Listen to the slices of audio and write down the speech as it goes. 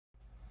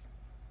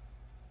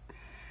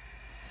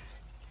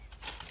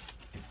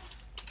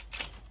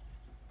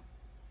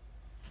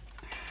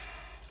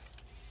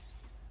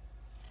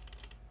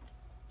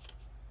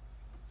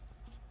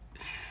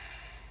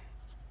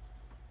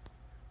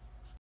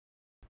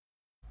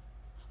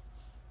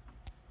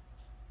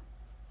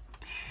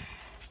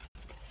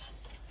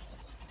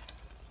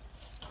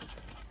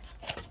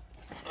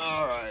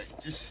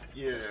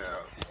Yeah.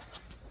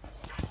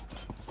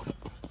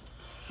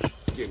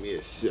 Give me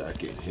a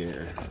second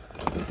here.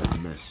 I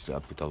messed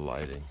up with the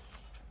lighting.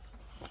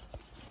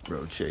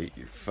 Rotate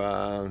your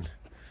phone.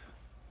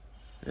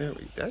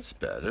 That's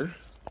better.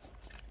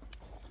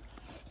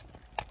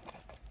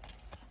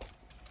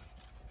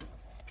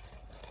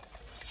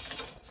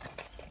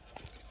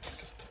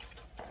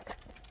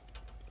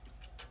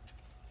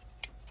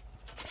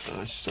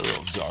 Oh, it's just a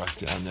little dark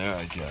down there,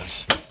 I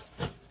guess.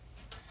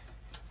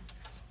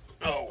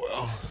 Oh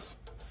well.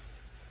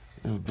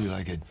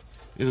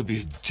 It'll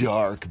be a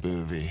dark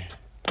movie.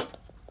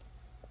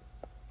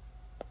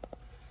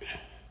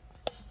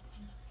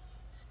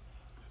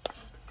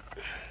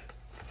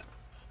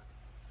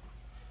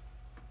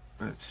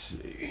 Let's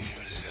see,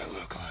 what does that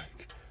look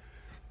like?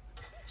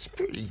 It's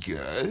pretty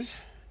good.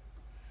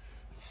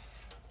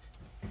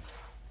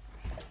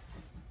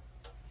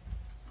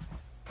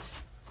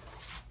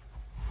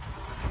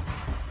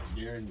 I'm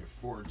nearing the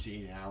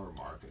 14-hour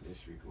mark of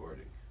this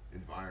recording.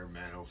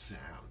 Environmental sound.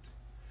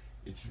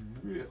 It's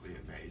really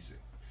amazing.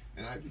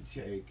 And I could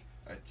take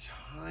a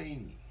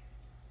tiny,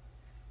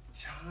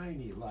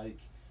 like,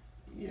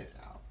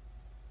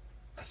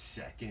 a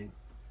second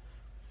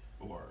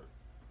or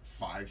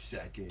 5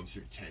 seconds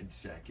or 10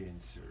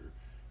 seconds or,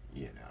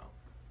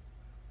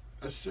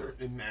 a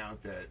certain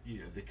amount that,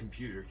 the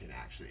computer can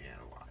actually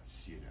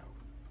analyze,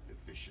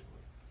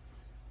 efficiently.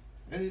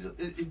 And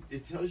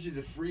it tells you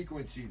the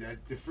frequencies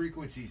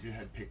it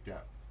had picked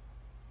up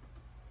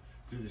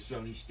through the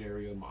Sony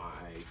stereo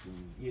mic,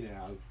 and,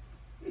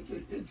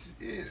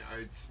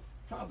 it's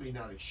probably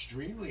not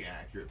extremely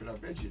accurate, but I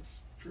bet you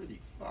it's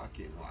pretty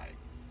fucking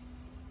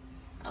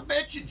I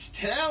bet you it's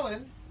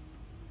telling.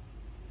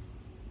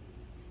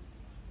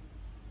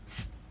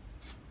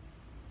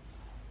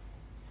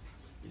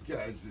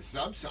 Because the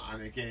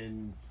subsonic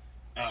and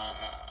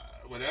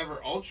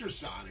whatever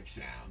ultrasonic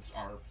sounds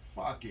are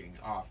fucking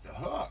off the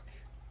hook.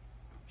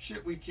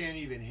 Shit we can't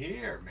even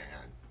hear,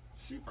 man.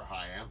 Super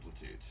high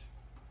amplitudes.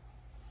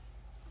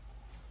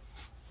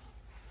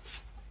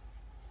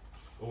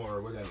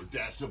 Or whatever,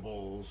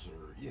 decibels,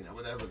 or,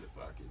 whatever the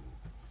fucking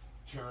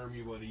term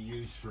you want to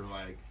use for,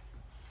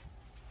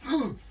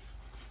 oomph.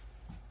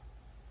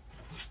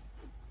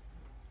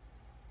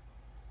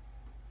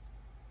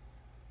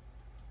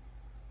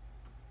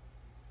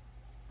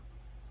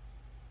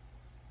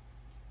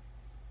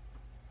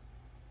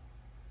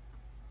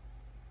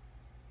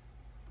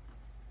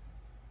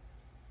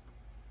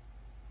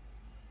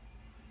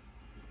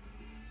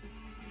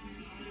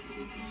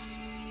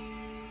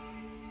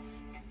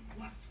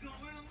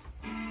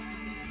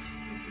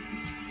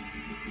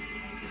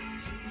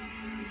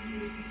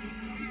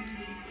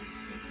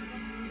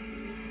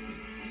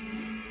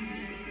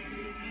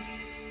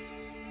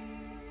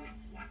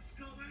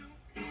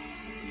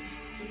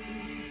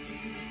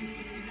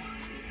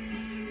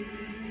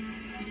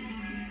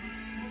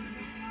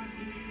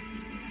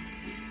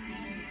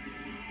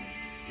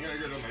 You gotta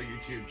go to my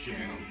YouTube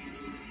channel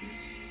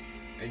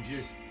and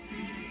just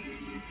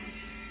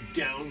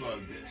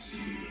download this.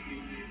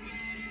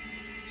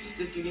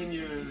 Stick it in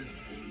your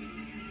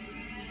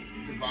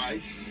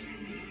device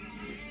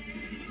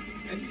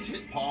and just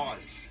hit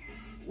pause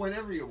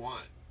whenever you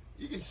want.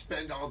 You can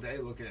spend all day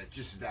looking at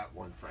just that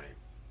one frame.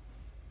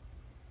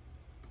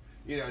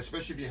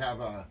 Especially if you have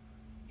a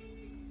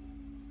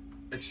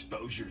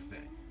exposure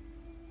thing.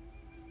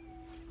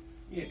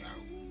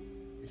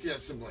 If you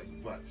have some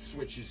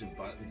switches and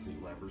buttons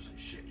and levers and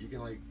shit, you can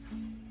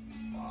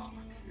fuck,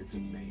 it's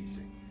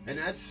amazing. And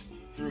that's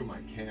through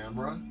my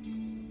camera,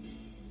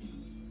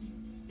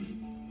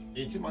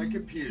 into my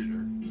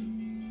computer,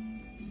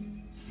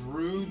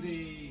 through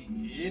the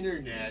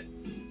internet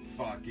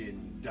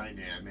fucking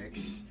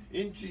dynamics,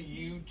 into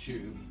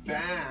YouTube,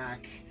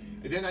 back,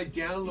 and then I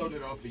download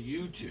it off of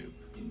YouTube.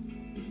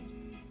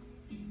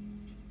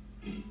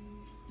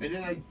 And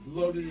then I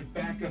loaded it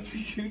back up to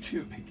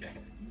YouTube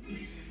again.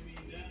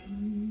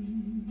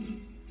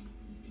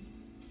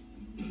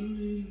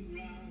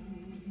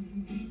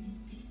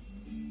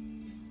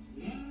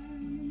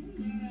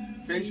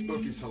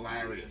 Facebook is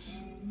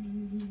hilarious.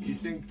 You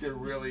think they're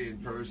really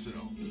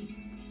impersonal.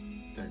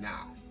 They're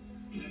not.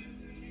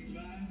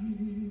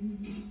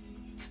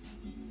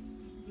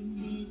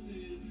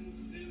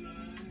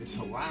 It's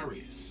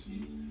hilarious.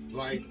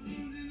 I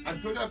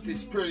put up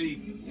this pretty,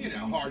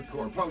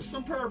 hardcore post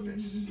on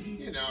purpose.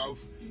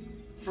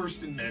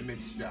 First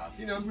Amendment stuff.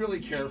 I'm really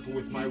careful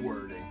with my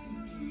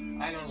wording.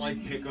 I don't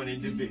pick on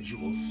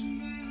individuals.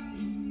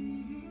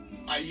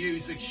 I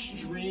use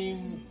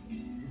extreme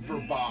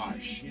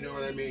verbiage. You know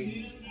what I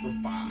mean?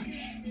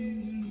 Verbiage.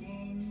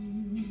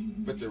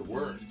 But they're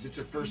words. It's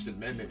a First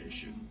Amendment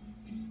issue.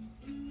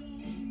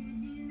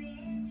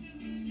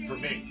 For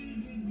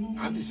me.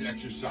 I'm just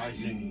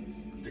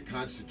exercising the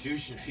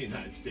Constitution of the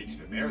United States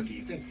of America.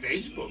 You think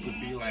Facebook would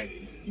be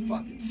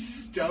fucking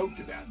stoked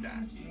about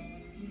that?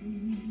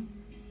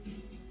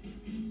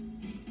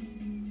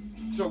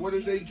 So what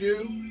did they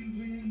do?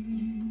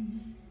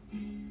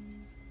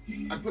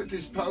 I put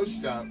this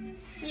post up.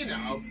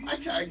 I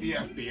tagged the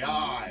FBI.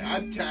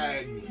 I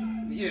tagged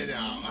you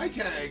know, I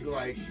tag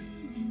like,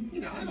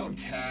 you know, I don't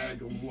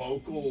tag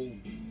local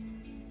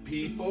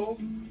people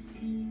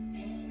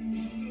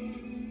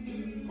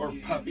or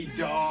puppy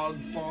dog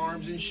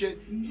farms and shit.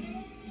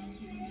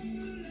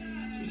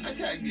 I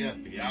tag the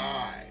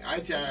FBI. I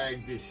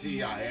tag the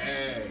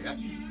CIA.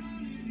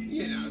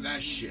 You know,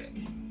 that shit.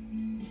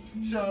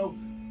 So,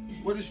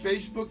 what does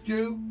Facebook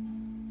do?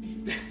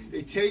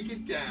 They take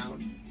it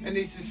down and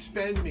they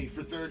suspend me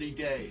for 30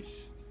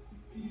 days.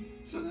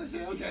 So they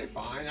say, okay,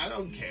 fine, I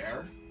don't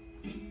care.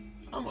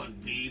 I'm on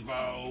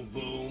Vivo,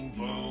 boom,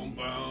 boom,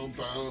 boom,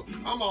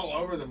 boom. I'm all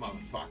over the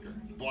motherfucker.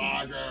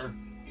 Blogger.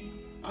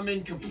 I'm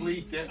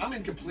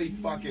incomplete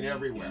fucking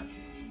everywhere.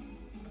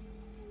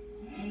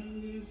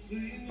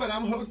 But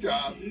I'm hooked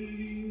up.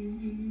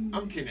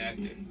 I'm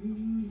connected.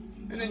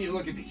 And then you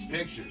look at these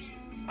pictures.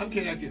 I'm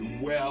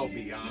connected well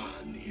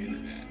beyond the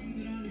internet.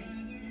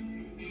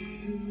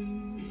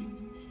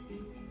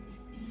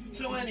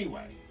 So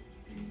anyway,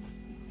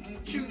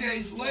 2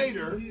 days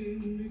later,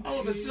 all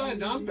of a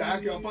sudden I'm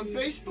back up on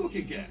Facebook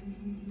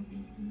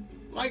again.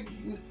 Like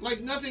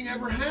nothing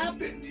ever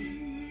happened.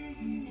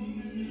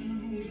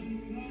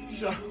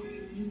 So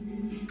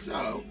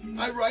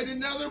I write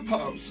another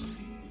post.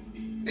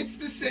 It's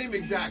the same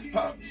exact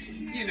post.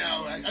 You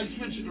know, I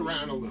switched it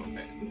around a little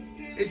bit.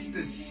 It's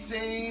the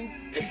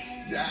same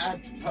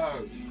exact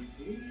post.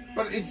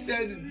 But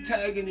instead of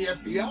tagging the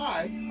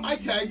FBI, I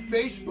tag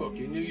Facebook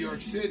in New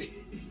York City.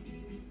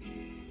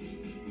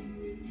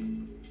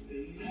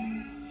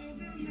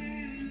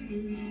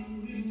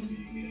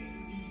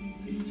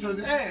 So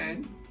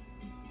then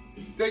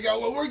they go,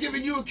 well, we're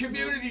giving you a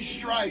community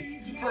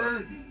strike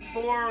for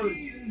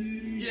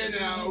you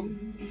know,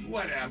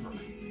 whatever.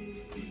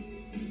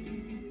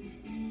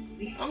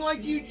 I'm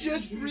like, you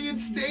just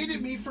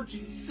reinstated me for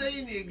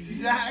saying the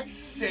exact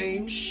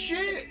same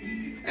shit.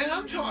 And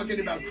I'm talking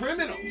about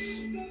criminals.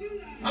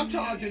 I'm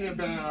talking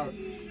about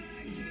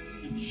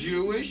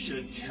Jewish,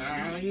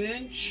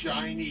 Italian,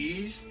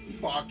 Chinese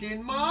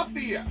fucking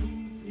mafia.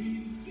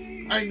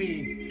 I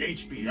mean,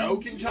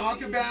 HBO can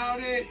talk about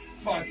it.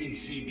 Fucking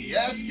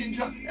CBS can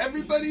talk.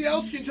 Everybody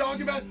else can talk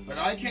about it. But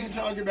I can't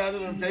talk about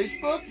it on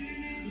Facebook.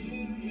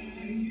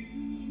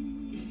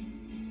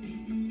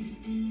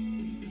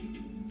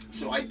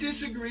 So I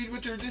disagreed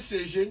with their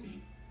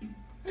decision.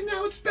 And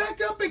now it's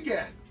back up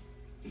again.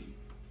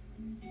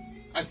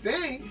 I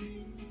think.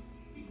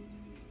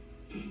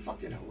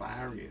 Fucking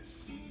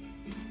hilarious.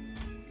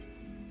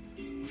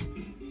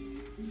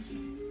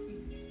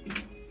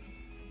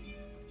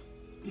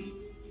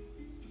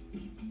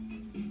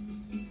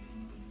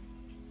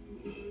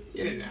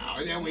 You know,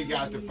 and then we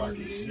got the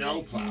fucking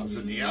snowplows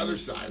on the other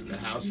side of the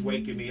house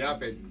waking me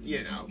up at,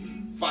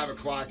 5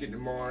 o'clock in the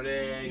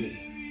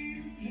morning.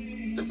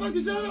 What the fuck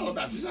is that all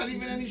about? There's not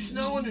even any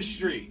snow in the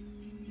street.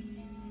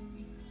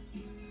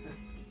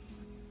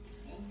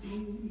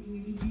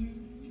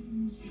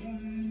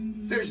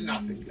 There's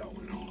nothing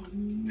going on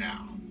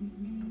now.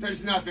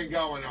 There's nothing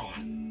going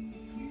on.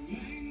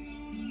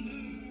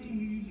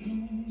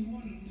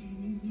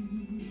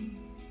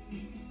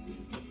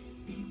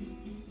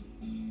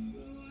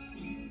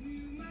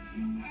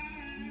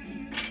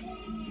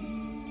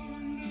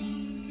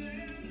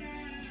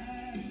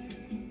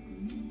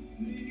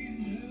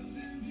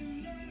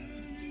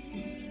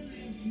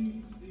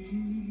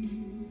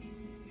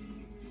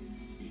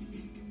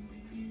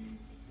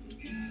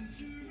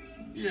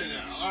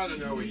 I don't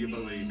know what you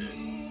believe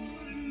in.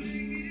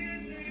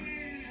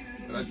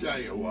 But I tell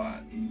you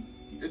what,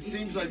 it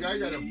seems like I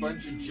got a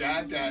bunch of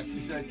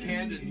jackasses that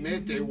can't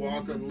admit they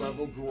walk on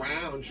level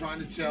ground trying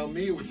to tell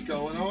me what's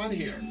going on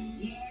here.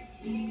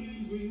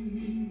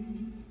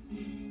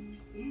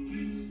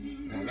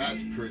 Now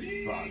that's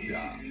pretty fucked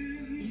up.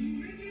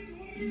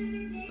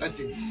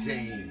 That's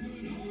insane.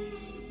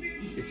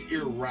 It's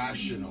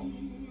irrational.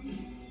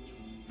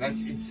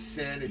 That's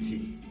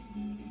insanity.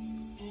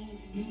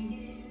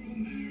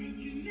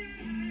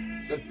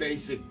 The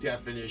basic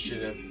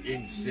definition of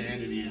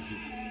insanity is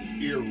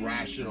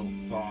irrational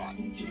thought.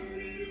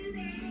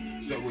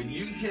 So when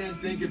you can't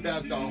think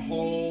about the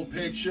whole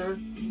picture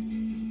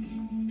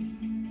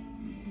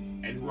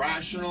and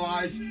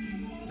rationalize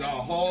the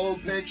whole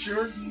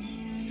picture,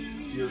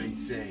 you're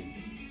insane.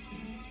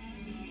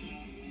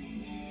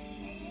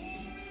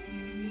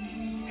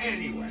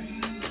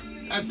 Anyway,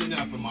 that's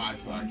enough of my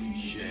fucking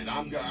shit.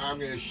 I'm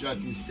gonna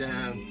shut this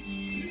down.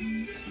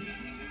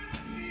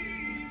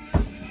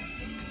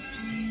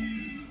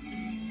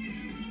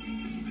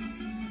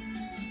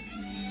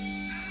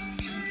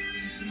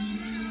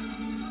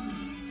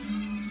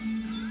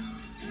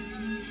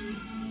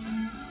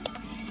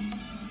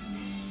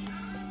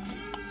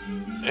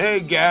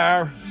 Hey,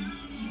 Gar.